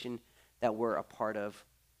that we're a part of.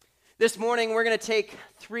 This morning, we're going to take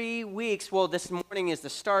 3 weeks. Well, this morning is the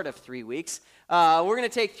start of 3 weeks. We're going to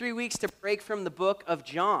take 3 weeks to break from the book of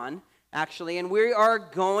John, actually, and we are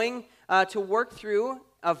going to work through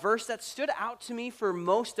a verse that stood out to me for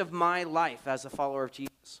most of my life as a follower of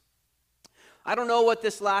Jesus. I don't know what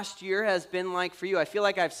this last year has been like for you. I feel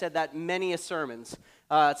like I've said that many a sermons.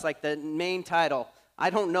 It's like the main title. I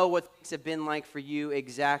don't know what things have been like for you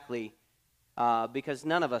exactly. Because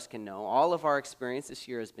none of us can know. All of our experience this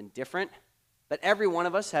year has been different, but every one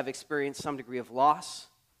of us have experienced some degree of loss,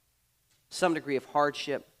 some degree of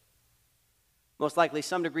hardship, most likely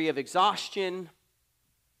some degree of exhaustion,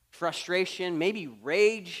 frustration, maybe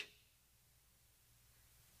rage.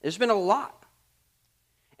 There's been a lot.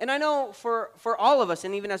 And I know for all of us,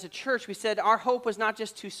 and even as a church, we said our hope was not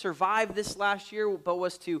just to survive this last year, but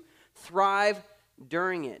was to thrive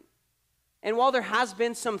during it. And while there has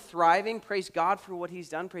been some thriving, praise God for what he's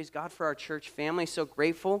done, praise God for our church family, so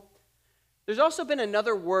grateful. There's also been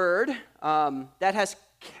another word that has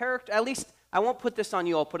at least, I won't put this on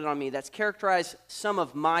you, I'll put it on me, that's characterized some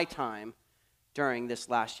of my time during this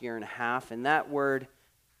last year and a half. And that word,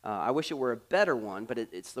 I wish it were a better one, but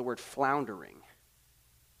it's the word floundering.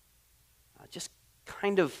 Just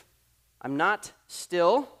kind of, I'm not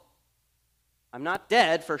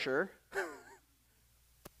dead for sure.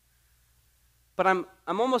 But I'm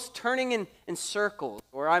almost turning in circles,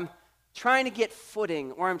 or I'm trying to get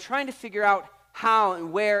footing, or I'm trying to figure out how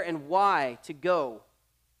and where and why to go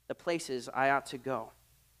the places I ought to go.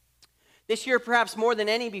 This year, perhaps more than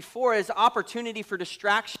any before, is opportunity for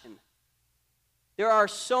distraction. There are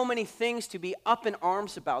so many things to be up in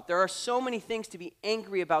arms about. There are so many things to be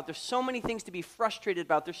angry about. There's so many things to be frustrated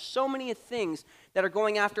about. There's so many things that are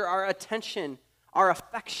going after our attention, our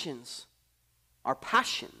affections, our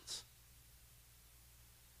passions.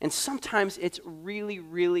 And sometimes it's really,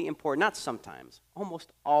 really important. Not sometimes,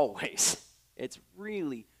 almost always. It's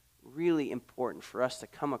really, really important for us to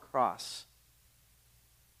come across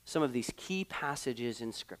some of these key passages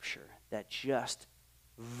in Scripture that just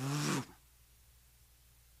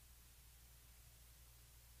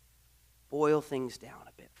boil things down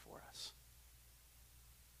a bit for us.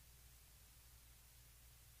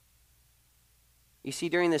 You see,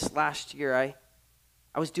 during this last year,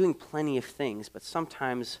 I was doing plenty of things, but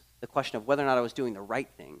sometimes the question of whether or not I was doing the right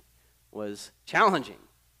thing was challenging.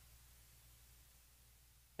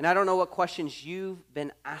 And I don't know what questions you've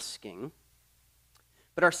been asking,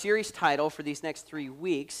 but our series title for these next 3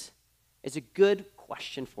 weeks is a good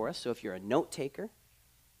question for us. So if you're a note taker,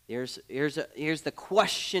 here's the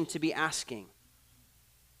question to be asking.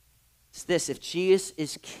 It's this: if Jesus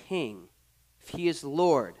is King, if he is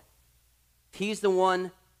Lord, if he's the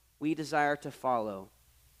one we desire to follow,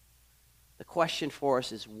 the question for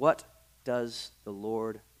us is, what does the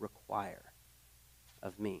Lord require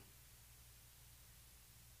of me?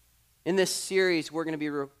 In this series, we're going to be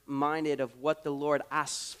reminded of what the Lord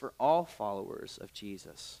asks for all followers of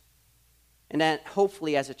Jesus. And that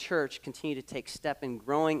hopefully as a church, continue to take step in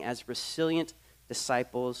growing as resilient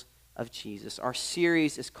disciples of Jesus. Our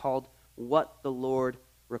series is called What the Lord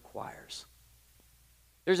Requires.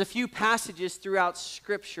 There's a few passages throughout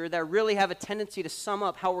Scripture that really have a tendency to sum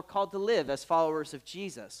up how we're called to live as followers of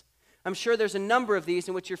Jesus. I'm sure there's a number of these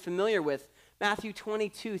in which you're familiar with. Matthew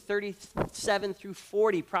 22, 37 through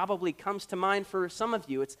 40 probably comes to mind for some of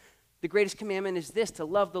you. It's the greatest commandment is this: to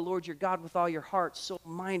love the Lord your God with all your heart, soul,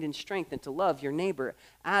 mind, and strength, and to love your neighbor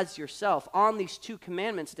as yourself. On these 2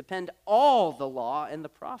 commandments depend all the law and the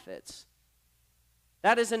prophets.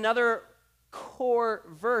 That is another core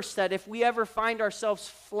verse that if we ever find ourselves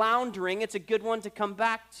floundering, it's a good one to come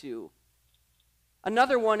back to.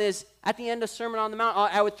 Another one is at the end of Sermon on the Mount.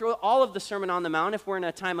 I would throw all of the Sermon on the Mount if we're in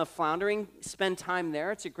a time of floundering. Spend time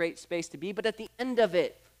there. It's a great space to be. But at the end of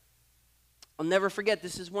it, I'll never forget,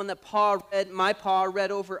 this is one that my Pa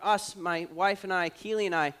read over us, my wife and I, Keely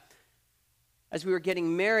and I, as we were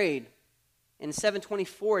getting married. In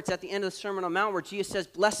 7:24, it's at the end of the Sermon on the Mount where Jesus says,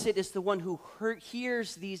 "Blessed is the one who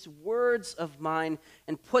hears these words of mine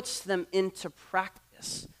and puts them into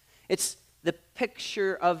practice." It's the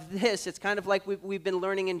picture of this. It's kind of like we've been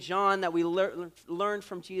learning in John that we learned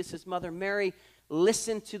from Jesus' mother Mary.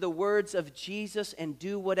 Listen to the words of Jesus and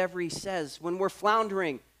do whatever he says. When we're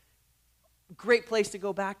floundering, great place to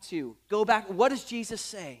go back to. Go back. What does Jesus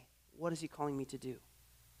say? What is he calling me to do?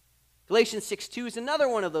 Galatians 6:2 is another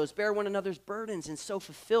one of those. Bear one another's burdens and so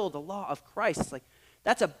fulfill the law of Christ. It's like,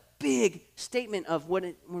 that's a big statement of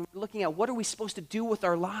when we're looking at what are we supposed to do with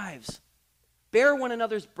our lives. Bear one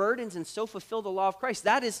another's burdens and so fulfill the law of Christ.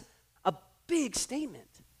 That is a big statement.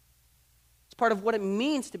 It's part of what it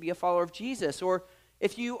means to be a follower of Jesus. Or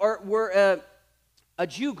if you were a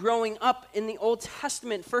Jew growing up in the Old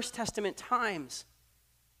Testament, First Testament times,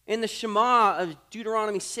 in the Shema of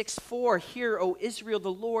Deuteronomy 6:4, "Hear, O Israel,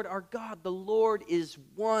 the Lord our God, the Lord is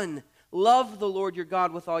one. Love the Lord your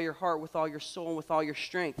God with all your heart, with all your soul, and with all your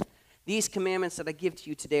strength. These commandments that I give to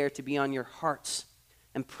you today are to be on your hearts.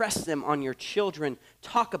 Impress them on your children.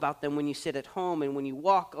 Talk about them when you sit at home and when you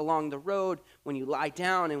walk along the road, when you lie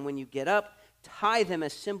down and when you get up. Tie them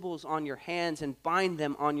as symbols on your hands and bind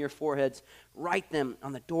them on your foreheads. Write them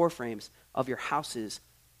on the doorframes of your houses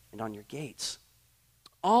and on your gates."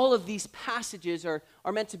 All of these passages are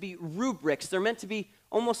meant to be rubrics. They're meant to be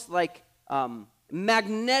almost like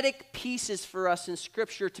magnetic pieces for us in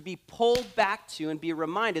Scripture to be pulled back to and be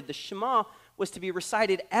reminded. The Shema was to be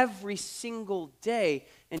recited every single day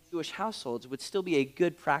in Jewish households. Would still be a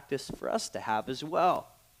good practice for us to have as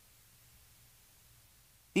well.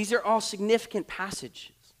 These are all significant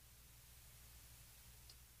passages.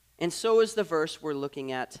 And so is the verse we're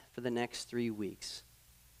looking at for the next 3 weeks,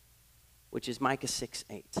 which is Micah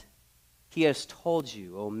 6:8. "He has told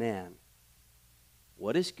you, O man,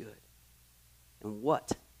 what is good, and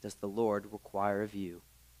what does the Lord require of you,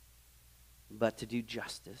 but to do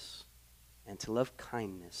justice, and to love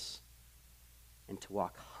kindness, and to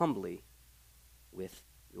walk humbly with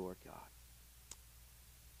your God."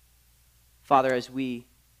 Father, as we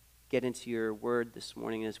get into your word this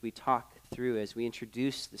morning, as we talk through, as we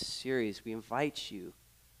introduce this series, we invite you,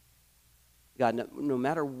 God, no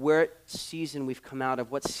matter what season we've come out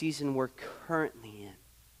of, what season we're currently in,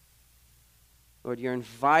 Lord, you're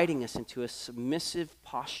inviting us into a submissive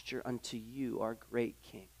posture unto you, our great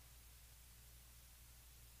King.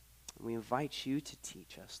 And we invite you to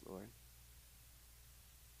teach us, Lord.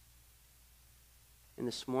 And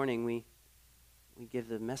this morning we give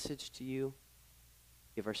the message to you,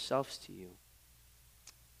 give ourselves to you,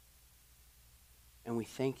 and we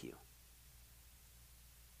thank you.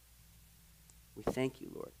 We thank you,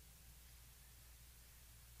 Lord,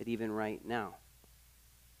 that even right now,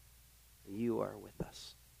 you are with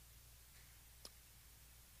us.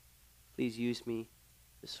 Please use me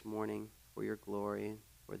this morning for your glory and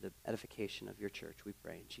for the edification of your church, we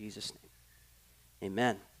pray in Jesus' name.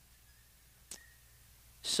 Amen.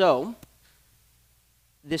 So,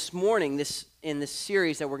 this morning, in this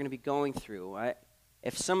series that we're going to be going through,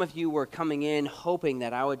 if some of you were coming in hoping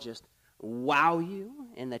that I would just wow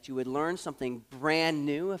you and that you would learn something brand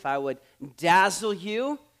new, if I would dazzle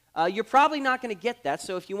you, you're probably not going to get that.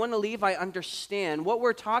 So if you want to leave, I understand. What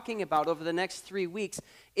we're talking about over the next 3 weeks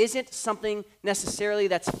isn't something necessarily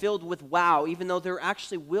that's filled with wow, even though there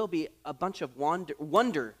actually will be a bunch of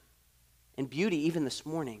wonder and beauty even this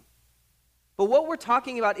morning. But what we're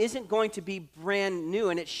talking about isn't going to be brand new,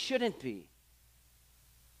 and it shouldn't be.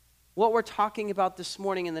 What we're talking about this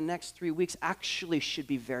morning in the next 3 weeks actually should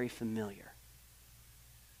be very familiar,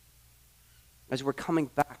 as we're coming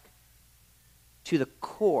back to the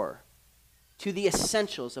core, to the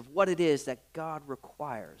essentials of what it is that God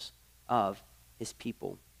requires of his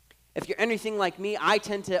people. If you're anything like me, I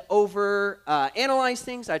tend to analyze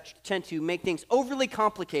things. I tend to make things overly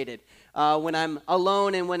complicated when I'm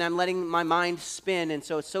alone and when I'm letting my mind spin. And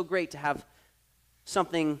so it's so great to have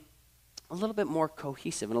something a little bit more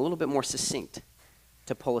cohesive and a little bit more succinct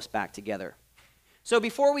to pull us back together. So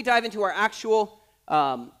before we dive into our actual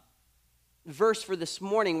verse for this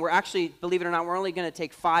morning, we're actually, believe it or not, we're only going to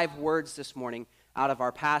take 5 words this morning out of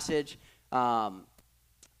our passage.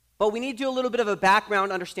 But we need to do a little bit of a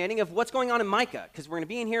background understanding of what's going on in Micah, because we're going to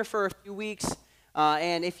be in here for a few weeks.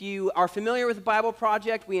 And if you are familiar with the Bible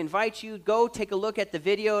Project, we invite you, go take a look at the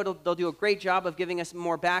video. They'll do a great job of giving us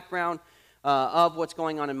more background of what's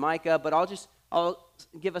going on in Micah. But I'll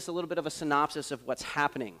give us a little bit of a synopsis of what's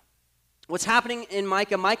happening. What's happening in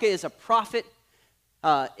Micah? Micah is a prophet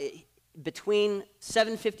between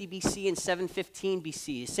 750 BC and 715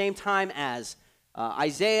 BC, same time as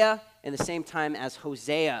Isaiah and the same time as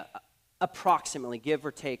Hosea, approximately, give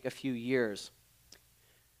or take a few years.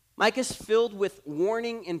 Micah's filled with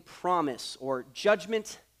warning and promise, or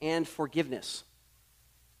judgment and forgiveness.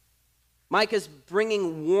 Micah's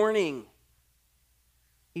bringing warning.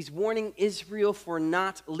 He's warning Israel for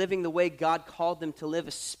not living the way God called them to live,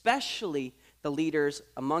 especially the leaders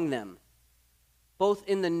among them. Both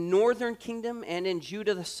in the northern kingdom and in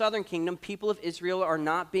Judah, the southern kingdom, people of Israel are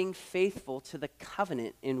not being faithful to the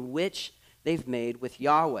covenant in which they've made with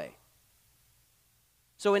Yahweh.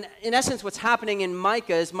 So in essence, what's happening in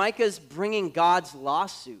Micah is Micah's bringing God's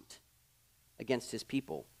lawsuit against his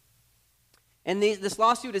people. And this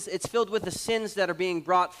lawsuit, it's filled with the sins that are being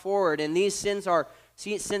brought forward, and these sins are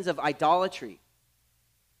sins of idolatry,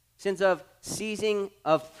 sins of seizing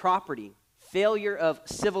of property, failure of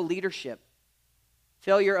civil leadership,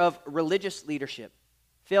 failure of religious leadership,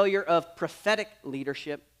 failure of prophetic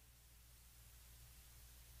leadership,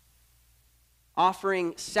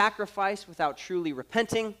 offering sacrifice without truly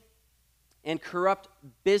repenting, and corrupt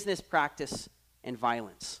business practice and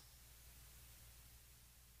violence.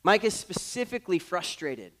 Micah is specifically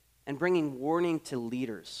frustrated and bringing warning to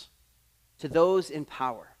leaders, to those in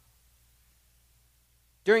power.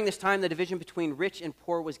 During this time, the division between rich and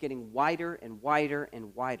poor was getting wider and wider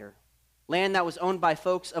and wider. Land that was owned by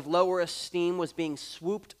folks of lower esteem was being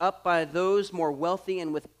swooped up by those more wealthy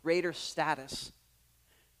and with greater status.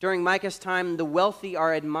 During Micah's time, the wealthy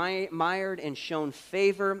are admired and shown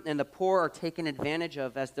favor, and the poor are taken advantage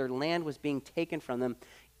of as their land was being taken from them,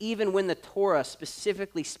 even when the Torah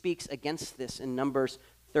specifically speaks against this in Numbers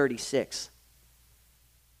 36.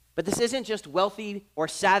 But this isn't just wealthy or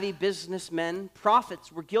savvy businessmen.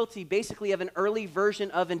 Prophets were guilty basically of an early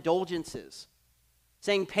version of indulgences,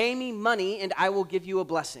 saying, "Pay me money and I will give you a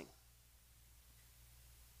blessing."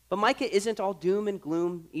 But Micah isn't all doom and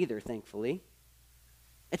gloom either, thankfully.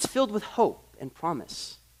 It's filled with hope and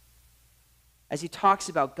promise, as he talks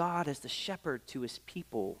about God as the shepherd to his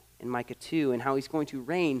people in Micah 2 and how he's going to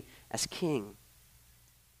reign as king.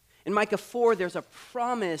 In Micah 4, there's a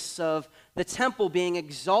promise of the temple being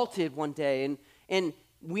exalted one day. And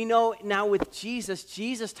we know now with Jesus,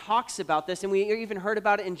 Jesus talks about this, and we even heard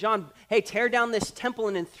about it in John. Hey, tear down this temple,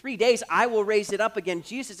 and in 3 days I will raise it up again.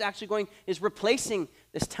 Jesus actually is replacing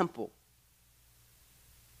this temple.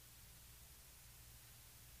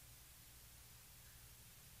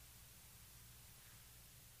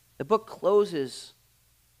 The book closes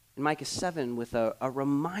in Micah 7 with a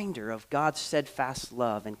reminder of God's steadfast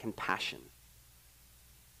love and compassion.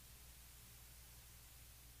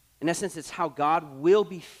 In essence, it's how God will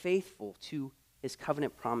be faithful to his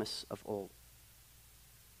covenant promise of old.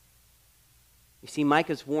 You see,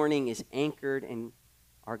 Micah's warning is anchored in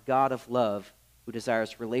our God of love who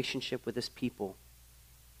desires relationship with his people,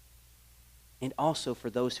 and also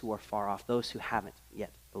for those who are far off, those who haven't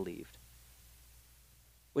yet believed.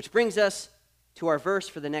 Which brings us to our verse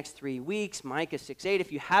for the next 3 weeks, Micah 6:8.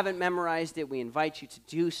 If you haven't memorized it, we invite you to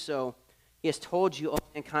do so. He has told you, O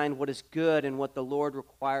mankind, what is good and what the Lord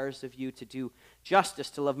requires of you: to do justice,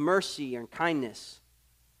 to love mercy and kindness,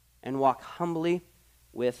 and walk humbly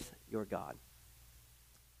with your God.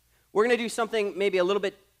 We're going to do something maybe a little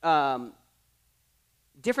bit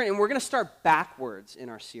different, and we're going to start backwards in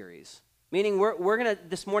our series. Meaning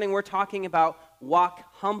this morning we're talking about walk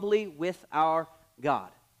humbly with our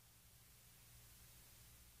God.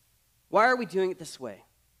 Why are we doing it this way?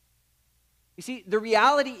 You see, the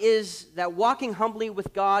reality is that walking humbly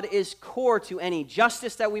with God is core to any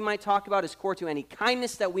justice that we might talk about, is core to any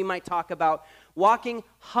kindness that we might talk about. Walking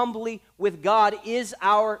humbly with God is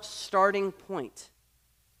our starting point.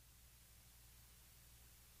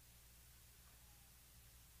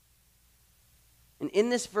 And in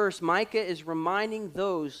this verse, Micah is reminding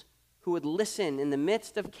those who would listen in the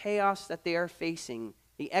midst of chaos that they are facing,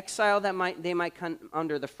 the exile that they might come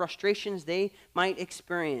under, the frustrations they might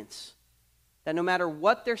experience, that no matter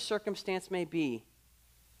what their circumstance may be,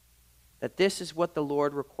 that this is what the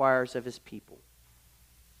Lord requires of his people.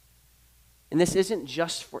 And this isn't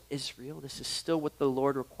just for Israel. This is still what the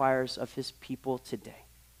Lord requires of his people today.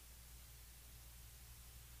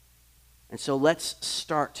 And so let's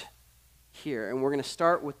start here. And we're going to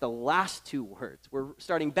start with the last two words. We're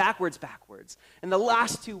starting backwards. And the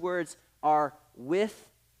last two words are with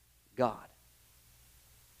God.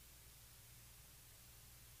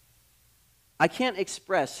 I can't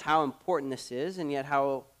express how important this is and yet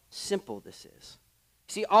how simple this is.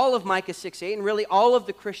 See, all of Micah 6:8 and really all of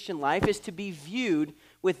the Christian life is to be viewed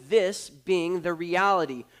with this being the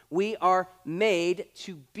reality. We are made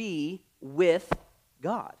to be with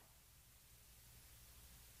God.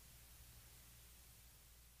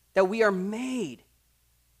 That we are made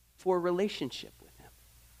for a relationship with him.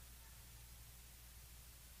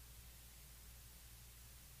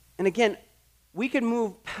 And again, we could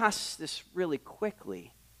move past this really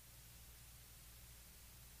quickly.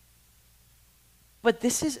 But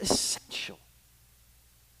this is essential.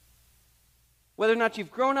 Whether or not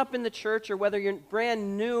you've grown up in the church or whether you're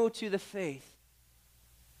brand new to the faith,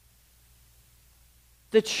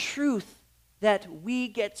 the truth that we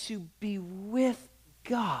get to be with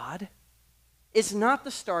God is not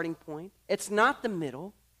the starting point. It's not the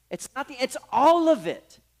middle. It's all of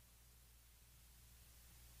it.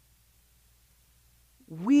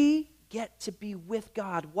 We get to be with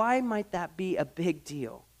God. Why might that be a big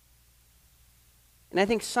deal? And I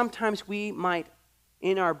think sometimes we might,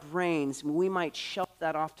 in our brains, we might shelf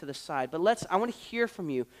that off to the side. But I want to hear from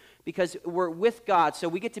you because we're with God, so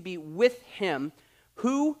we get to be with him.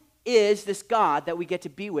 Who is this God that we get to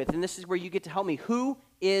be with? And this is where you get to help me. Who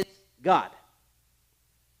is God?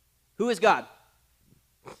 Who is God?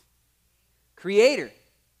 Creator.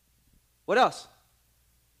 What else?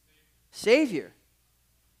 Savior.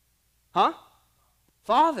 Huh?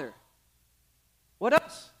 Father. What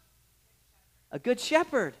else? A good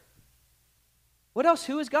shepherd. What else?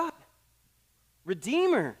 Who is God?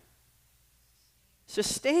 Redeemer.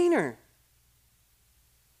 Sustainer.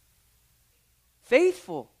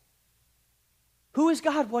 Faithful. Who is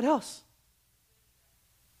God? What else?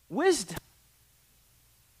 Wisdom.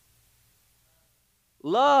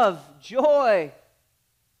 Love. Joy.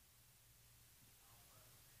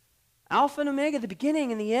 Alpha and Omega, the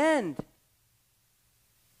beginning and the end.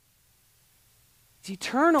 It's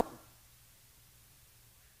eternal.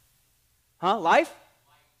 Huh? Life?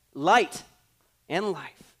 Light. And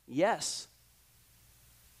life. Yes.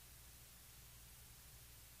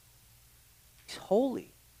 He's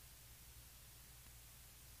holy.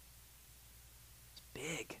 It's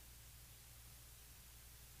big.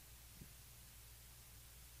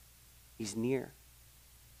 He's near.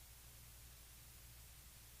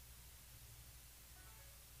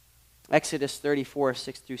 Exodus 34,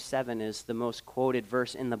 6 through 7 is the most quoted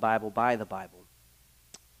verse in the Bible by the Bible.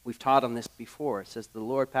 We've taught on this before. It says, the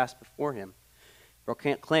Lord passed before him.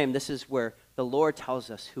 Proclaim, this is where the Lord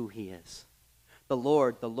tells us who he is. The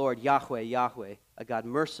Lord, Yahweh, Yahweh, a God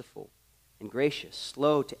merciful and gracious,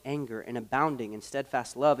 slow to anger and abounding in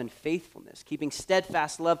steadfast love and faithfulness, keeping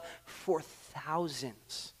steadfast love for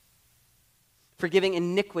thousands, forgiving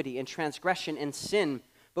iniquity and transgression and sin,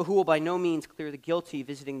 but who will by no means clear the guilty,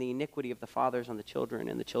 visiting the iniquity of the fathers on the children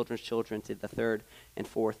and the children's children to the third and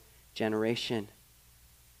fourth generation.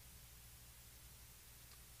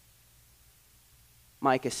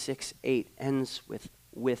 Micah 6:8 ends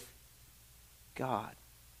with God.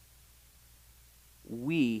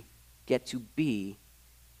 We get to be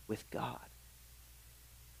with God.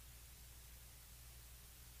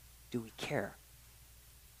 Do we care?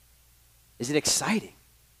 Is it exciting?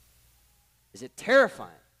 Is it terrifying?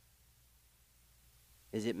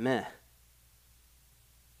 Is it meh?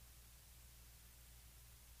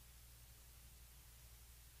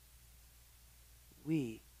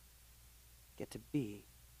 We get to be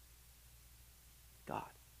God.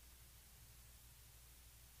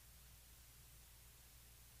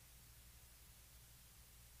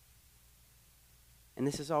 And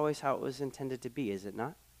this is always how it was intended to be, is it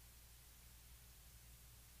not?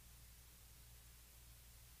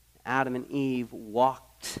 Adam and Eve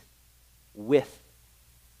walked with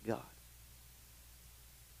God.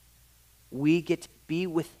 We get to be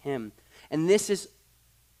with him. And this is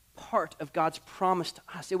part of God's promise to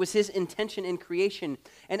us. It was his intention in creation.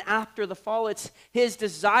 And after the fall, it's his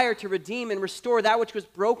desire to redeem and restore that which was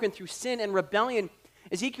broken through sin and rebellion.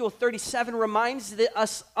 Ezekiel 37 reminds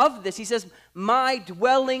us of this. He says, my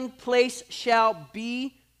dwelling place shall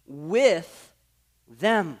be with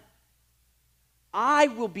them. I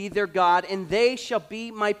will be their God, and they shall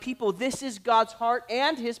be my people. This is God's heart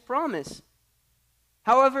and his promise.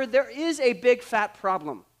 However, there is a big fat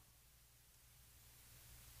problem.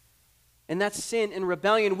 And that's sin and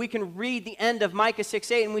rebellion. We can read the end of Micah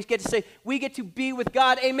 6:8 and we get to say, we get to be with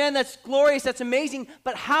God. Amen, that's glorious, that's amazing.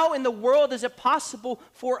 But how in the world is it possible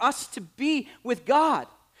for us to be with God?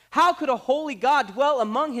 How could a holy God dwell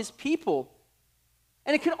among his people?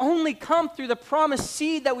 And it can only come through the promised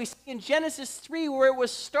seed that we see in Genesis 3 where it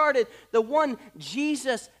was started, the one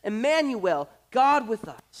Jesus, Emmanuel, God with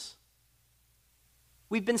us.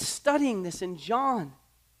 We've been studying this in John.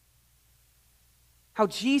 How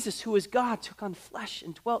Jesus, who is God, took on flesh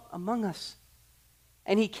and dwelt among us.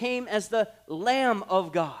 And he came as the Lamb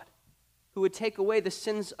of God who would take away the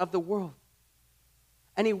sins of the world.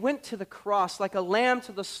 And he went to the cross like a lamb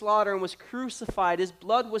to the slaughter and was crucified. His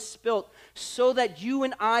blood was spilt so that you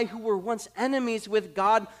and I, who were once enemies with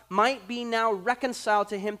God, might be now reconciled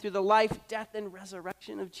to him through the life, death, and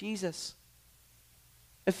resurrection of Jesus.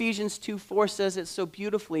 Ephesians 2:4 says it so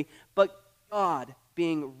beautifully, but God,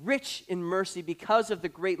 being rich in mercy because of the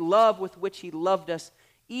great love with which he loved us,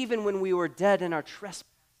 even when we were dead in our trespasses,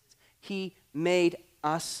 he made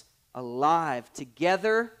us alive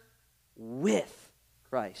together with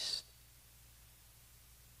Christ.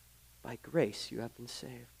 By grace you have been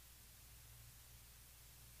saved.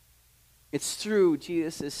 It's through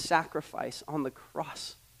Jesus' sacrifice on the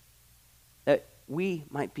cross that we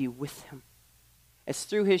might be with him. It's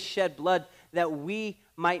through his shed blood that we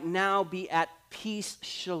might now be at peace,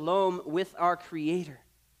 shalom, with our Creator.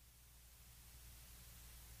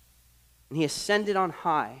 And he ascended on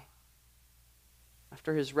high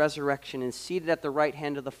after his resurrection and seated at the right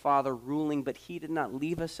hand of the Father, ruling, but he did not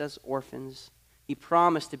leave us as orphans. He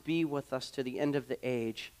promised to be with us to the end of the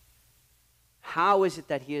age. How is it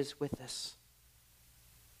that he is with us?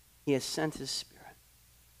 He has sent his Spirit.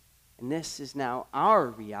 And this is now our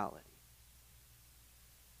reality.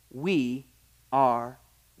 We are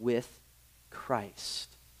with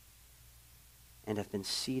Christ and have been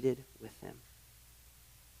seated with him.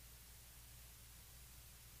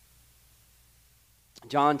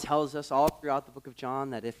 John tells us all throughout the book of John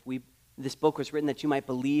that this book was written that you might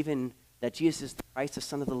believe in that Jesus is the Christ, the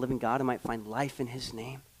Son of the living God, and might find life in his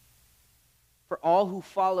name. For all who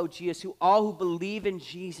follow Jesus, all who believe in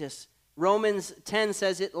Jesus, Romans 10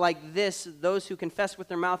 says it like this: those who confess with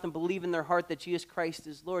their mouth and believe in their heart that Jesus Christ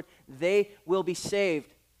is Lord, they will be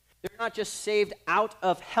saved. They're not just saved out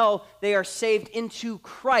of hell, they are saved into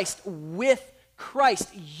Christ, with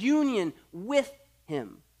Christ, union with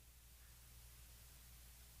him.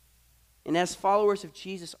 And as followers of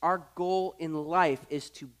Jesus, our goal in life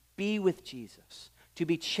is to be with Jesus, to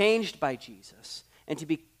be changed by Jesus, and to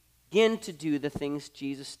begin to do the things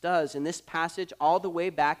Jesus does. And this passage, all the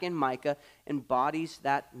way back in Micah, embodies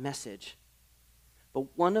that message.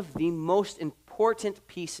 But one of the most important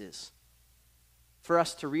pieces for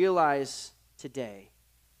us to realize today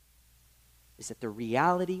is that the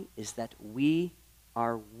reality is that we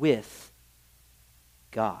are with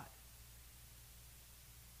God.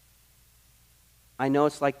 I know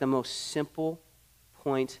it's like the most simple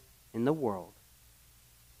point in the world.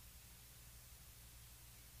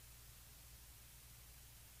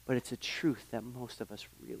 But it's a truth that most of us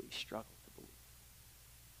really struggle to believe.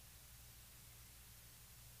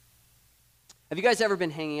 Have you guys ever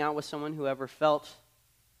been hanging out with someone who ever felt,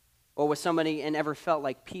 or with somebody and ever felt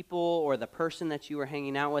like people or the person that you were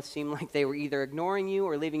hanging out with seemed like they were either ignoring you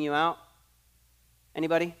or leaving you out?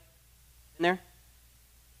 Anybody in there?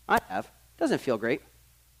 I have. Doesn't feel great.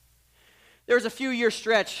 There was a few year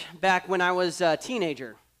stretch back when I was a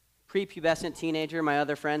teenager, prepubescent teenager. My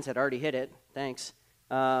other friends had already hit it. Thanks.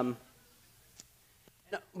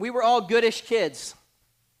 We were all goodish kids.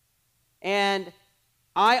 And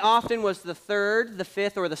I often was the third, the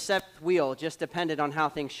fifth, or the seventh wheel, just depended on how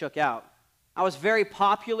things shook out. I was very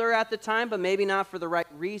popular at the time, but maybe not for the right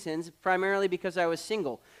reasons, primarily because I was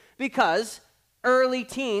single. Because early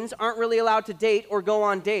teens aren't really allowed to date or go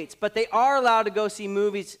on dates, but they are allowed to go see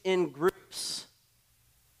movies in groups.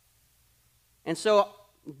 And so,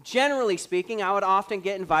 generally speaking, I would often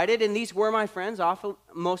get invited, and these were my friends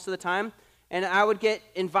most of the time, and I would get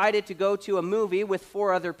invited to go to a movie with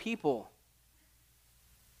 4 other people.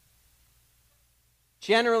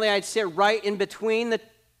 Generally, I'd sit right in between the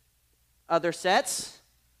other sets.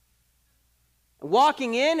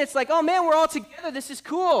 Walking in, it's like, oh man, we're all together, this is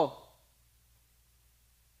cool.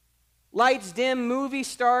 Lights dim, movie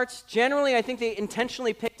starts. Generally, I think they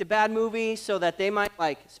intentionally picked a bad movie so that they might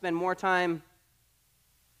spend more time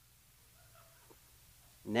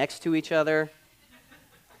next to each other.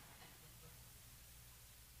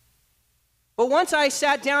 But once I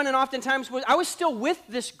sat down, and oftentimes I was still with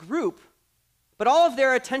this group, but all of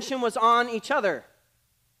their attention was on each other.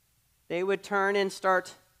 They would turn and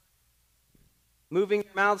start moving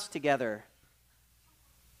their mouths together,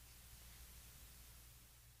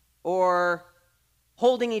 or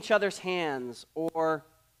holding each other's hands, or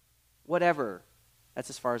whatever.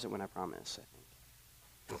 That's as far as it went, I promise, I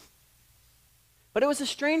think. But it was a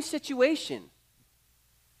strange situation.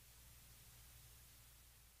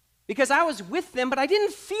 Because I was with them, but I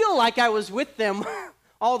didn't feel like I was with them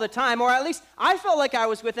all the time, or at least I felt like I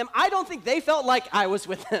was with them. I don't think they felt like I was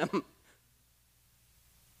with them.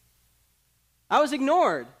 I was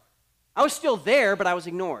ignored. I was still there, but I was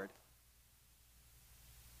ignored.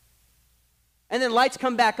 And then lights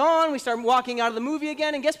come back on, we start walking out of the movie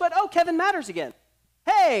again, and guess what? Oh, Kevin Matters again.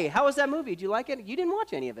 Hey, how was that movie? Did you like it? You didn't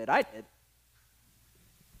watch any of it. I did.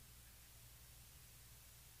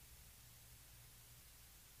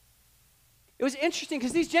 It was interesting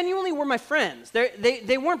because these genuinely were my friends.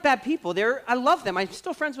 They weren't bad people. I love them. I'm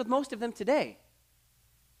still friends with most of them today.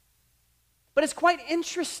 But it's quite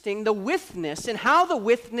interesting, the withness and how the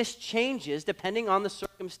withness changes depending on the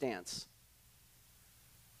circumstance.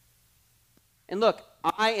 And look,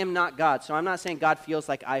 I am not God, so I'm not saying God feels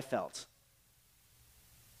like I felt.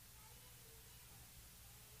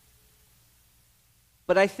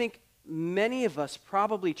 But I think many of us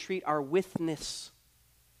probably treat our withness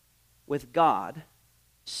with God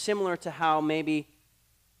similar to how maybe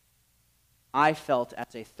I felt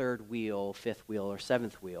as a third wheel, fifth wheel, or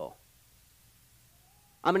seventh wheel.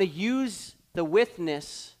 I'm going to use the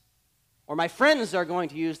withness or my friends are going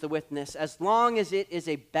to use the witness as long as it is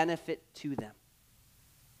a benefit to them.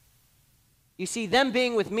 You see, them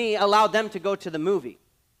being with me allowed them to go to the movie.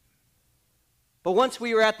 But once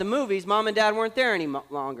we were at the movies, Mom and Dad weren't there any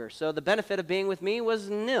longer, so the benefit of being with me was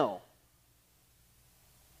nil.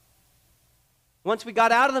 Once we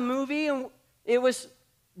got out of the movie, and it was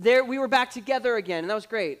there, we were back together again, and that was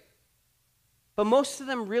great. But most of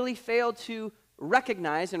them really failed to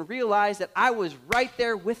recognize and realize that I was right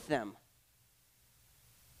there with them.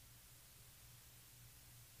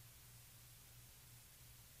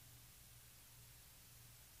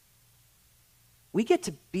 We get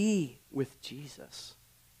to be with Jesus.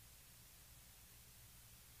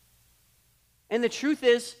 And the truth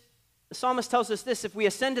is, the psalmist tells us this: if we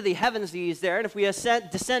ascend to the heavens, he is there, and if we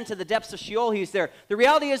descend to the depths of Sheol, he's there. The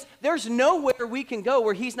reality is, there's nowhere we can go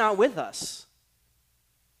where he's not with us.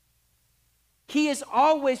 He is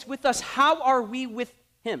always with us. How are we with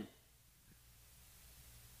him?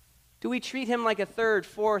 Do we treat him like a third,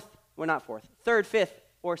 fifth,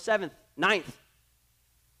 or seventh, ninth,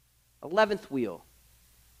 11th wheel?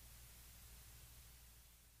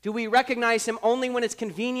 Do we recognize him only when it's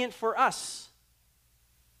convenient for us?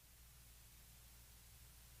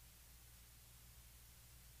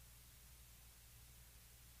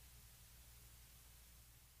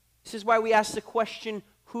 This is why we ask the question,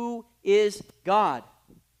 who is God?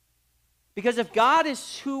 Because if God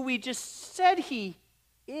is who we just said he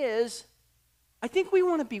is, I think we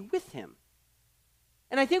want to be with him.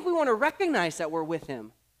 And I think we want to recognize that we're with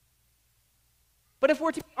him. But if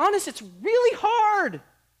we're to be honest, it's really hard.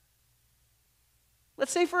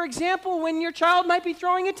 Let's say, for example, when your child might be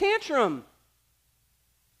throwing a tantrum.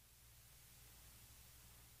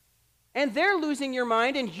 And they're losing your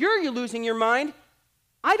mind, and you're losing your mind.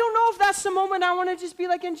 I don't know if that's the moment I want to just be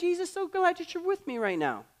like, and Jesus, so glad that you're with me right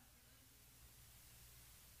now.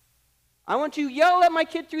 I want to yell at my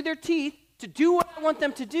kid through their teeth to do what I want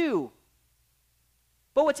them to do.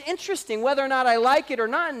 But what's interesting, whether or not I like it or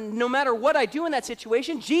not, and no matter what I do in that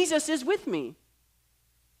situation, Jesus is with me.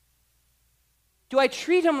 Do I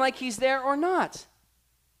treat him like he's there or not?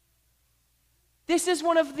 This is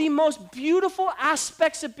one of the most beautiful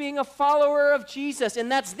aspects of being a follower of Jesus,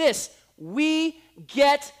 and that's this: we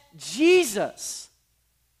get Jesus.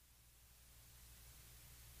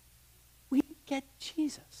 We get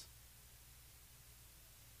Jesus.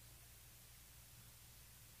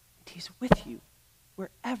 And he's with you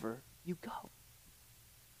wherever you go.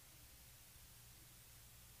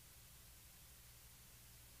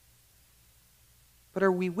 But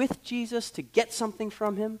are we with Jesus to get something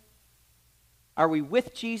from him? Are we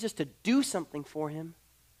with Jesus to do something for him?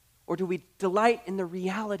 Or do we delight in the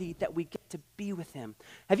reality that we get to be with him?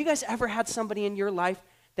 Have you guys ever had somebody in your life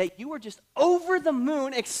that you were just over the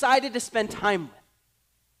moon excited to spend time with?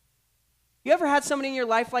 You ever had somebody in your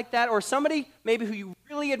life like that? Or somebody maybe who you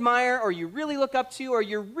really admire or you really look up to or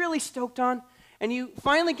you're really stoked on, and you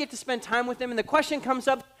finally get to spend time with them, and the question comes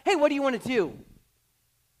up, hey, what do you want to do?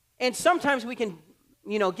 And sometimes we can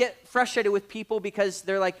get frustrated with people because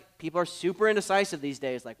they're like, people are super indecisive these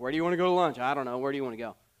days. Like, where do you want to go to lunch? I don't know. Where do you want to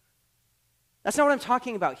go? That's not what I'm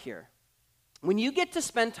talking about here. When you get to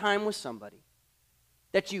spend time with somebody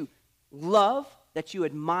that you love, that you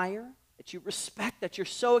admire, that you respect, that you're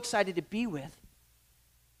so excited to be with,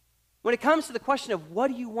 when it comes to the question of what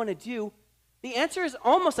do you want to do, the answer is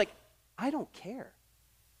almost like, I don't care.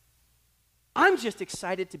 I'm just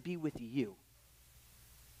excited to be with you.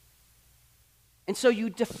 And so you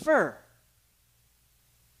defer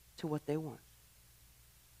to what they want.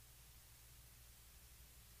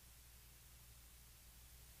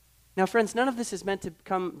 Now, friends, none of this is meant to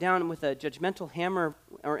come down with a judgmental hammer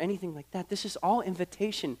or anything like that. This is all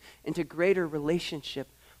invitation into greater relationship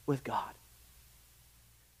with God.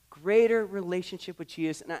 Greater relationship with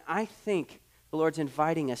Jesus. And I think the Lord's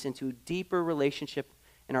inviting us into a deeper relationship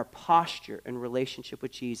in our posture and relationship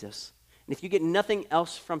with Jesus. And if you get nothing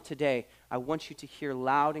else from today, I want you to hear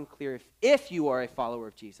loud and clear, if you are a follower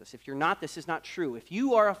of Jesus. If you're not, this is not true. If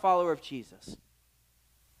you are a follower of Jesus,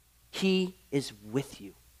 he is with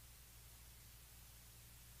you.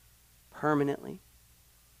 Permanently.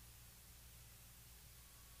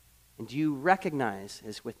 And do you recognize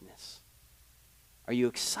his witness? Are you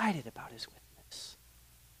excited about his witness?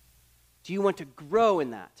 Do you want to grow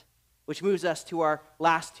in that? Which moves us to our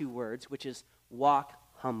last two words, which is walk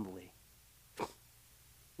humbly.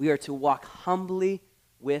 We are to walk humbly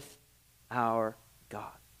with our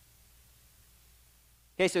God.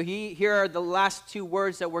 Okay, so here are the last two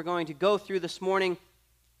words that we're going to go through this morning.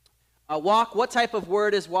 Walk, what type of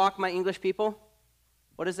word is walk, my English people?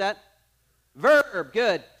 What is that? Verb,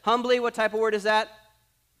 good. Humbly, what type of word is that?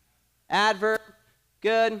 Adverb,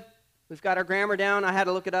 good. We've got our grammar down. I had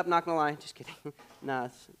to look it up, not going to lie. Just kidding. No,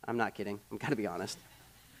 I'm not kidding. I'm got to be honest.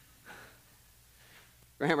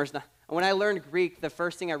 Grammar's not. When I learned Greek, the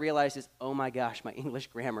first thing I realized is, oh my gosh, my English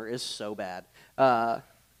grammar is so bad.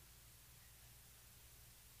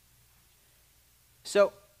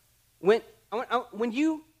 So when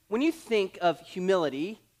you think of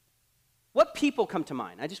humility, what people come to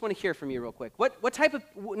mind? I just want to hear from you real quick. What type of,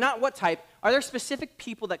 not what type, are there specific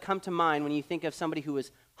people that come to mind when you think of somebody who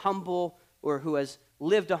is humble or who has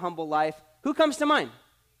lived a humble life? Who comes to mind?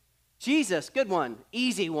 Jesus, good one,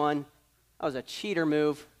 easy one. That was a cheater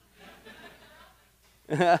move.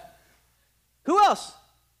 Who else?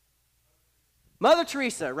 Mother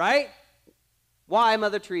Teresa, right? Why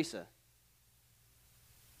Mother Teresa?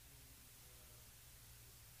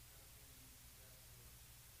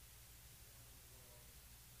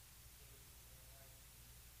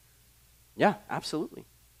 Yeah, absolutely.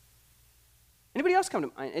 Anybody else come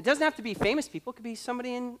to mind? It doesn't have to be famous people. It could be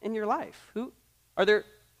somebody in your life. Who are the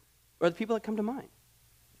people that come to mind?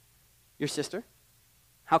 Your sister?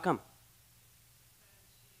 How come?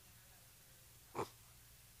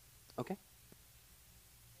 Okay.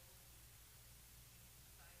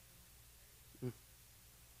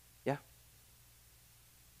 Yeah.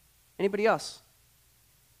 Anybody else?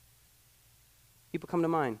 People come to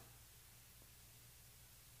mind.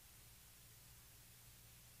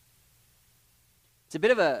 It's a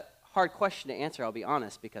bit of a hard question to answer, I'll be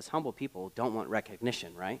honest, because humble people don't want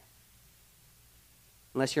recognition, right?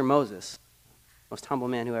 Unless you're Moses, most humble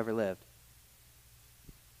man who ever lived.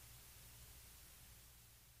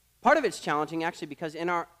 Part of it's challenging, actually, because in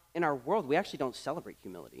our world, we actually don't celebrate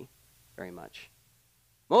humility very much.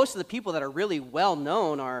 Most of the people that are really well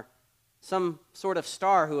known are some sort of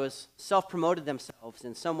star who has self-promoted themselves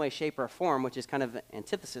in some way, shape, or form, which is kind of an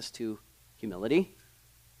antithesis to humility.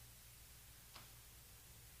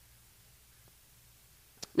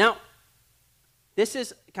 Now, this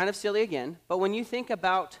is kind of silly again, but when you think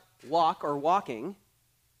about walk or walking,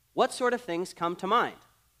 what sort of things come to mind?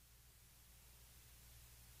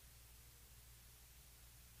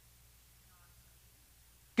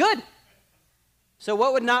 Good. So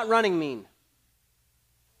what would not running mean?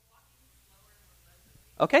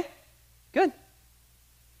 Okay, good.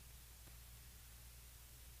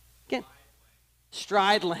 Again,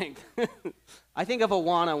 stride length. I think of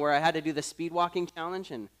Awana where I had to do the speed walking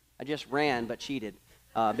challenge, and I just ran but cheated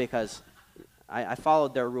because I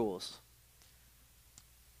followed their rules.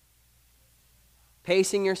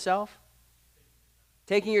 Pacing yourself.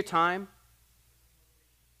 Taking your time.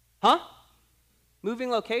 Huh?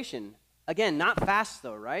 Moving location. Again, not fast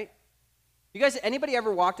though, right? You guys, anybody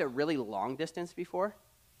ever walked a really long distance before?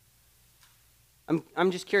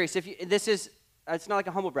 I'm just curious. If it's not like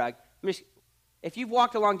a humble brag. If you've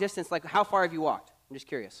walked a long distance, like how far have you walked? I'm just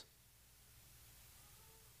curious.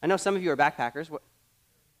 I know some of you are backpackers. What?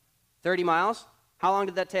 30 miles? How long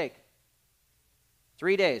did that take?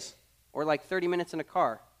 3 days. Or like 30 minutes in a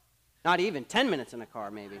car. Not even, 10 minutes in a car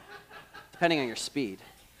maybe. Depending on your speed.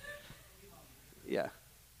 Yeah.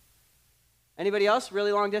 Anybody else?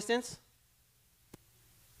 Really long distance?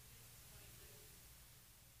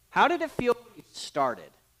 How did it feel when you started?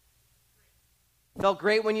 Felt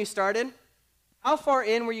great when you started? How far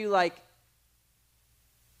in were you like,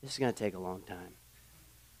 this is going to take a long time?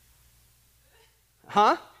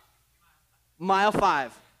 Huh? Mile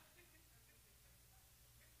 5.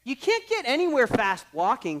 You can't get anywhere fast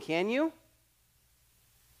walking, can you?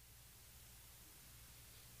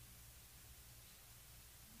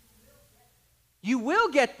 You will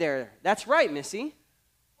get there. That's right, Missy.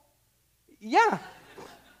 Yeah.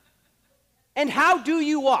 And how do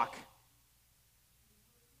you walk?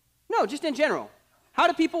 No, just in general. How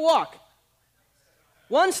do people walk?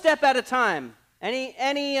 One step at a time.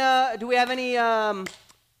 Do we have any,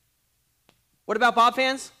 what about Bob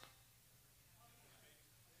fans?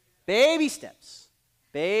 Baby steps.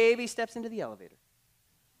 Baby steps into the elevator.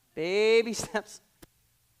 Baby steps.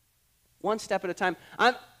 One step at a time.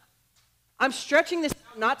 I'm stretching this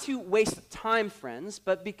out not to waste time, friends,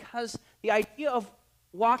 but because the idea of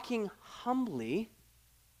walking humbly,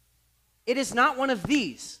 it is not one of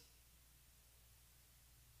these.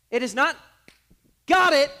 It is not,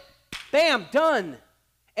 got it, bam, done.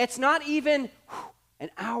 It's not even an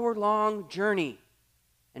hour-long journey,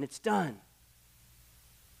 and it's done.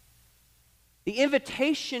 The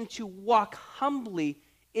invitation to walk humbly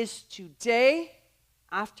is to day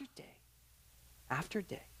after day after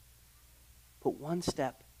day, put one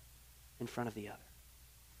step in front of the other.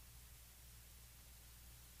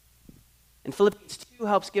 And Philippians 2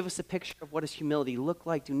 helps give us a picture of what does humility look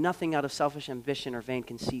like. Do nothing out of selfish ambition or vain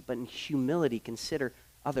conceit, but in humility consider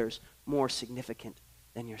others more significant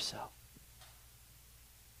than yourself.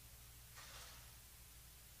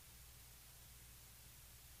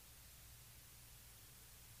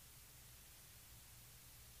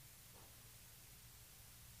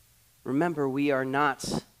 Remember, we are not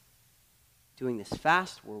doing this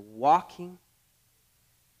fast. We're walking.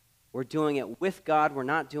 We're doing it with God. We're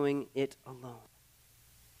not doing it alone.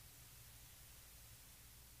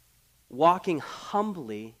 Walking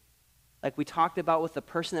humbly, like we talked about with the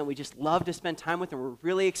person that we just love to spend time with, and we're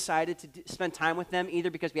really excited to spend time with them, either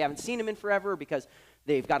because we haven't seen them in forever or because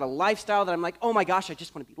they've got a lifestyle that I'm like, oh my gosh, I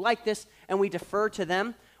just want to be like this, and we defer to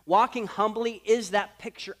them. Walking humbly is that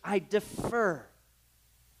picture. I defer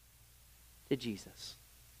to Jesus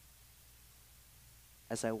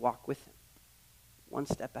as I walk with him, one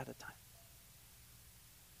step at a time.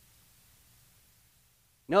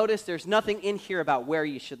 Notice there's nothing in here about where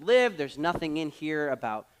you should live. There's nothing in here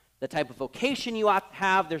about the type of vocation you ought to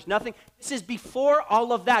have. There's nothing. This is before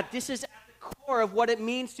all of that. This is at the core of what it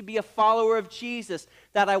means to be a follower of Jesus,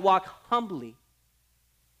 that I walk humbly,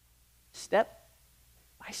 step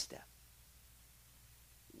by step,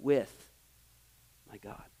 with my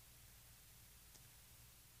God.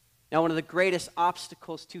 Now, one of the greatest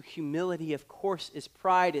obstacles to humility, of course, is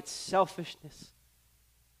pride. It's selfishness.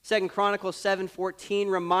 2 Chronicles 7:14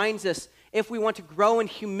 reminds us, if we want to grow in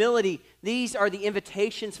humility, these are the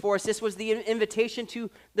invitations for us. This was the invitation to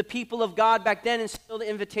the people of God back then, and still the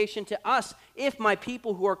invitation to us. If my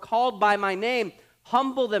people who are called by my name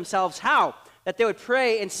humble themselves, how? That they would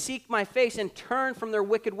pray and seek my face and turn from their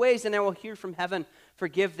wicked ways, and I will hear from heaven,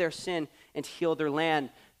 forgive their sin, and heal their land.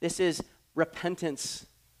 This is repentance.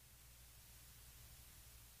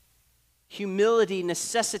 Humility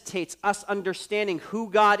necessitates us understanding who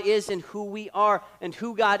God is and who we are. And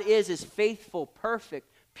who God is faithful, perfect,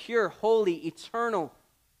 pure, holy, eternal,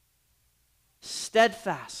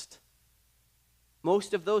 steadfast.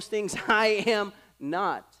 Most of those things I am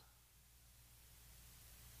not.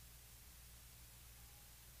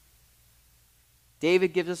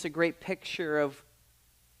 David gives us a great picture of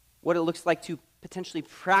what it looks like to potentially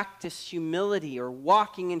practice humility or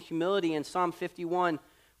walking in humility in Psalm 51.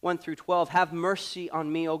 1 through 12, have mercy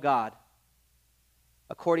on me, O God,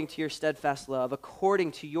 according to your steadfast love,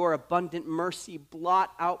 according to your abundant mercy,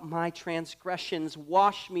 blot out my transgressions,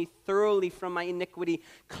 wash me thoroughly from my iniquity,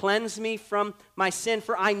 cleanse me from my sin,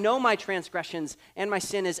 for I know my transgressions, and my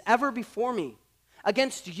sin is ever before me.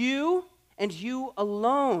 Against you and you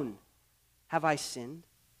alone have I sinned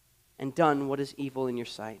and done what is evil in your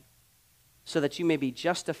sight, so that you may be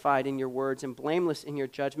justified in your words and blameless in your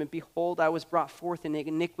judgment. Behold, I was brought forth in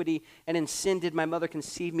iniquity, and in sin did my mother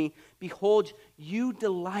conceive me. Behold, you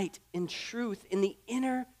delight in truth in the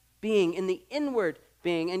inner being, in the inward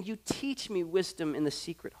being, and you teach me wisdom in the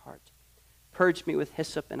secret heart. Purge me with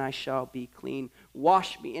hyssop, and I shall be clean.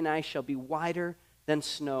 Wash me, and I shall be whiter than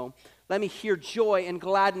snow. Let me hear joy and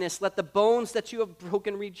gladness. Let the bones that you have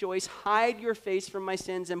broken rejoice. Hide your face from my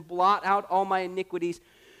sins, and blot out all my iniquities.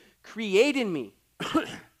 Create in me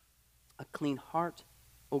a clean heart,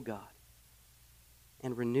 O God,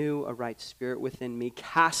 and renew a right spirit within me.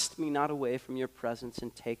 Cast me not away from your presence,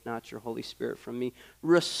 and take not your Holy Spirit from me.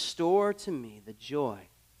 Restore to me the joy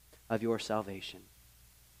of your salvation,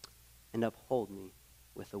 and uphold me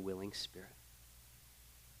with a willing spirit.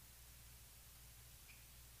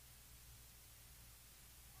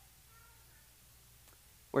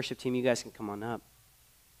 Worship team, you guys can come on up.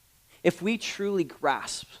 If we truly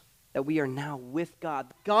grasp that we are now with God,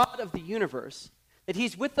 the God of the universe, that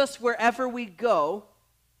he's with us wherever we go,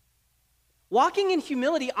 walking in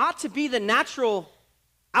humility ought to be the natural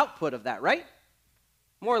output of that, right?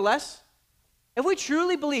 More or less. If we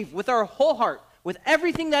truly believe with our whole heart, with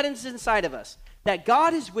everything that is inside of us, that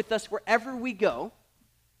God is with us wherever we go,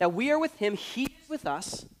 that we are with him, he is with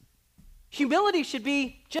us, humility should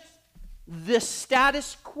be just the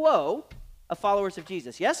status quo of followers of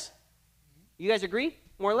Jesus, yes? You guys agree,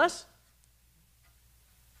 more or less?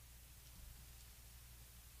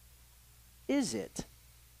 Is it?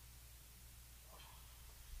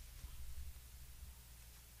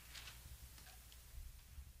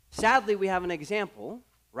 Sadly, we have an example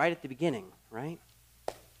right at the beginning, right?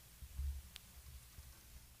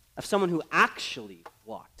 Of someone who actually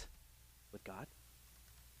walked with God.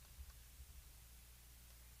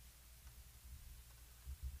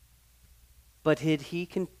 But did he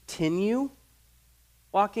continue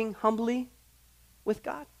walking humbly with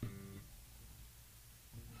God?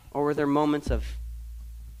 Or were there moments of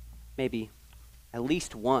maybe at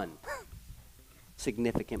least one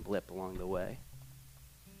significant blip along the way.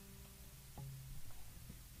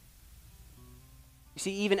 You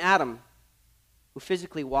see, even Adam, who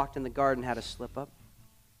physically walked in the garden, had a slip up.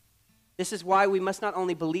 This is why we must not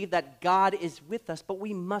only believe that God is with us, but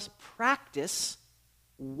we must practice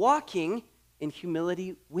walking in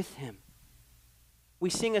humility with him.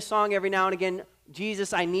 We sing a song every now and again,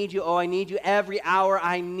 Jesus, I need you, oh, I need you. Every hour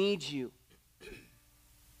I need you.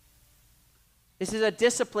 This is a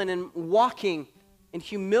discipline in walking in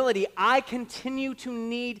humility. I continue to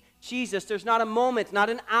need Jesus. There's not a moment, not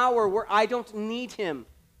an hour where I don't need him.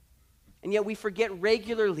 And yet we forget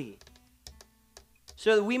regularly.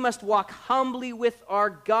 So that we must walk humbly with our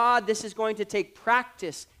God. This is going to take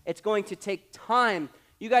practice. It's going to take time.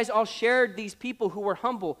 You guys all shared these people who were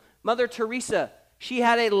humble. Mother Teresa, she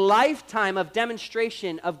had a lifetime of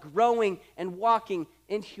demonstration of growing and walking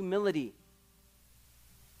in humility.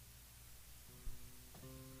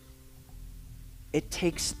 It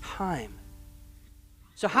takes time.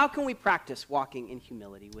 So how can we practice walking in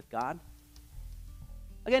humility with God?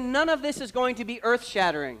 Again, none of this is going to be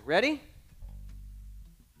earth-shattering. Ready?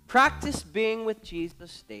 Practice being with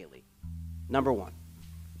Jesus daily. Number one.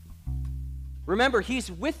 Remember,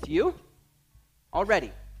 he's with you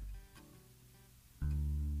already.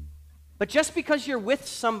 But just because you're with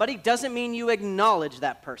somebody doesn't mean you acknowledge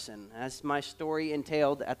that person, as my story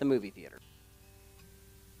entailed at the movie theater.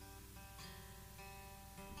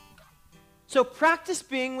 So practice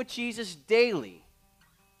being with Jesus daily.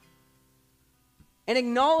 And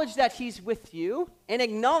acknowledge that he's with you, and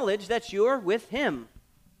acknowledge that you're with him.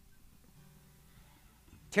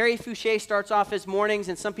 Terry Fouché starts off his mornings,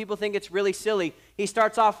 and some people think it's really silly. He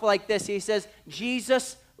starts off like this. He says,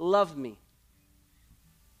 Jesus loved me.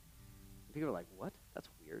 People are like, what? That's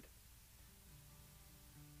weird.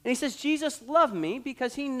 And he says, Jesus loved me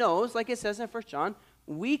because he knows, like it says in 1 John,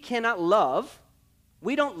 we don't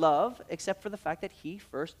love except for the fact that he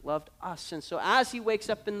first loved us. And so as he wakes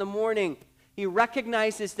up in the morning, he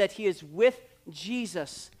recognizes that he is with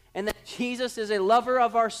Jesus and that Jesus is a lover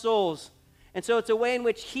of our souls. And so it's a way in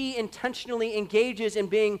which he intentionally engages in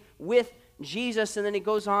being with Jesus, and then he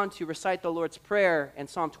goes on to recite the Lord's Prayer and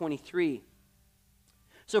Psalm 23.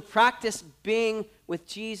 So practice being with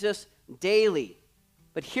Jesus daily.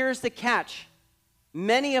 But here's the catch.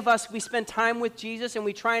 Many of us, we spend time with Jesus and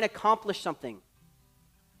we try and accomplish something.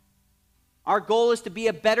 Our goal is to be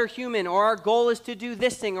a better human, or our goal is to do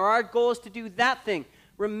this thing, or our goal is to do that thing.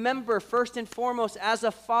 Remember, first and foremost, as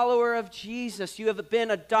a follower of Jesus, you have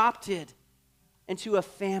been adopted into a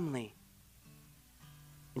family.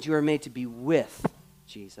 And you are made to be with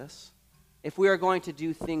Jesus. If we are going to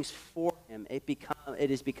do things for him,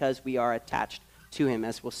 it is because we are attached to him,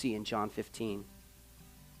 as we'll see in John 15.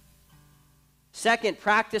 Second,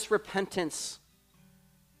 practice repentance.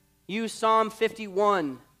 Use Psalm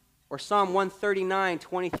 51 or Psalm 139,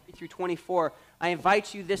 23 through 24. I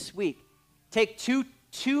invite you this week, take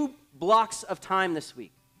two blocks of time this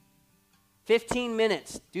week. 15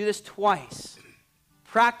 minutes. Do this twice.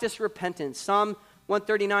 Practice repentance. Psalm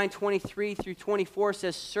 139, 23 through 24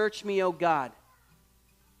 says, search me, O God.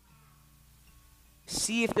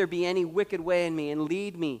 See if there be any wicked way in me, and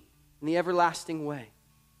lead me in the everlasting way.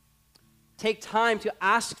 Take time to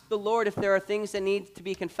ask the Lord if there are things that need to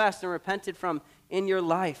be confessed and repented from in your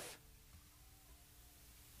life.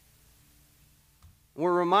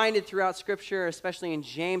 We're reminded throughout Scripture, especially in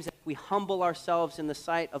James, that if we humble ourselves in the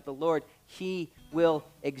sight of the Lord, he will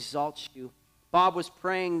exalt you. Bob was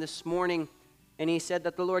praying this morning, and he said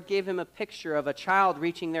that the Lord gave him a picture of a child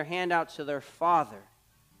reaching their hand out to their father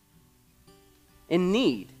in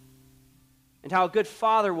need, and how a good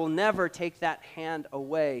father will never take that hand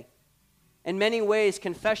away. In many ways,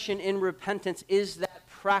 confession in repentance is that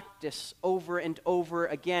practice over and over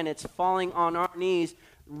again. It's falling on our knees,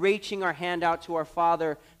 reaching our hand out to our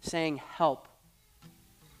Father, saying, help.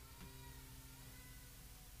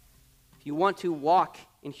 If you want to walk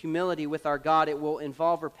in humility with our God, it will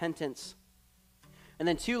involve repentance. And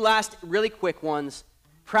then two last really quick ones.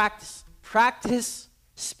 Practice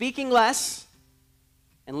speaking less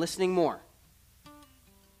and listening more.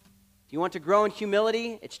 If you want to grow in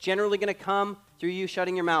humility, it's generally going to come through you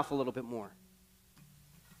shutting your mouth a little bit more.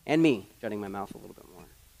 And me shutting my mouth a little bit more.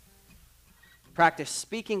 Practice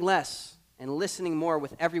speaking less and listening more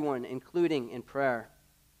with everyone, including in prayer.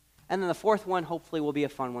 And then the fourth one, hopefully, will be a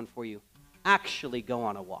fun one for you. Actually go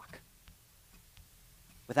on a walk.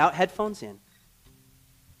 Without headphones in.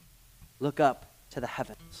 Look up to the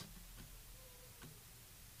heavens.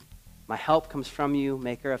 My help comes from you,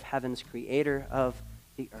 maker of heavens, creator of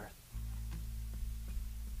the earth.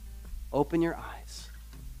 Open your eyes.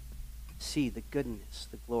 See the goodness,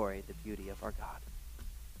 the glory, the beauty of our God.